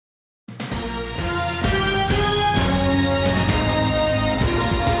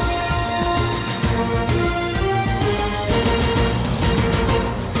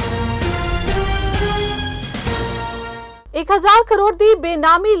1000 करोड़ की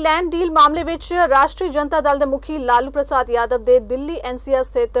बेनामी land deal मामले विच राष्ट्रीय जनता दल के मुखी लालू प्रसाद यादव के दिल्ली एनसीआर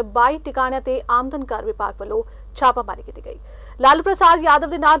स्थित 22 ठिकाणियां ते आमदन कर विभाग वालों छापामारी की गई। लालू प्रसाद यादव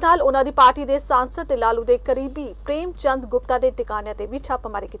के नाल उन्हां दी पार्टी के सांसद ते लालू के करीबी प्रेमचंद गुप्ता के ठिकाणियां ते भी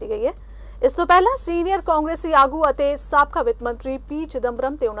छापामारी की गई है। इस तो पहला सीनियर कांग्रेसी आगू अते साबका वित्त मंत्री पी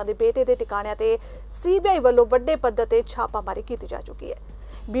चिदंबरम ते उन्हां दे बेटे के ठिकाणियां ते सीबीआई वालों वड्डे पद्धर ते छापामारी की जा चुकी है।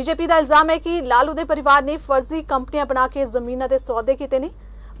 बीजेपी का इल्जाम है कि लालू के परिवार ने फर्जी कंपनियां बना के जमीनों के सौदे किए ने।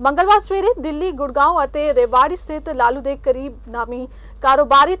 मंगलवार सवेरे दिल्ली गुड़गांव और रेवाड़ी स्थित लालू के करीब नामी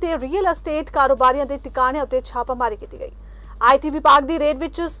कारोबारी ते रियल एस्टेट कारोबारियों के ठिकाणियां उत्ते छापामारी की गई। आईटी विभाग की रेड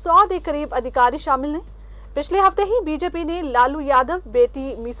विच 100 के करीब अधिकारी शामिल ने। पिछले हफ्ते ही बीजेपी ने लालू यादव,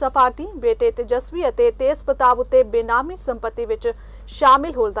 बेटी मीसा भारती, बेटे तेजस्वी और तेज प्रताप उत्ते बेनामी संपत्ति विच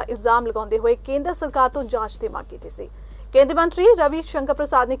शामिल होने का इल्जाम लगाते हुए केंद्र सरकार तो जांच की मांग की थी। केंद्रीय मंत्री रवि शंकर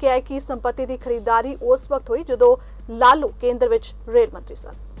प्रसाद ने कहा कि संपत्ति की खरीदारी उस वक्त हुई जदों लालू केंद्र विच रेल मंत्री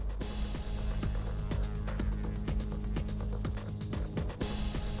सन।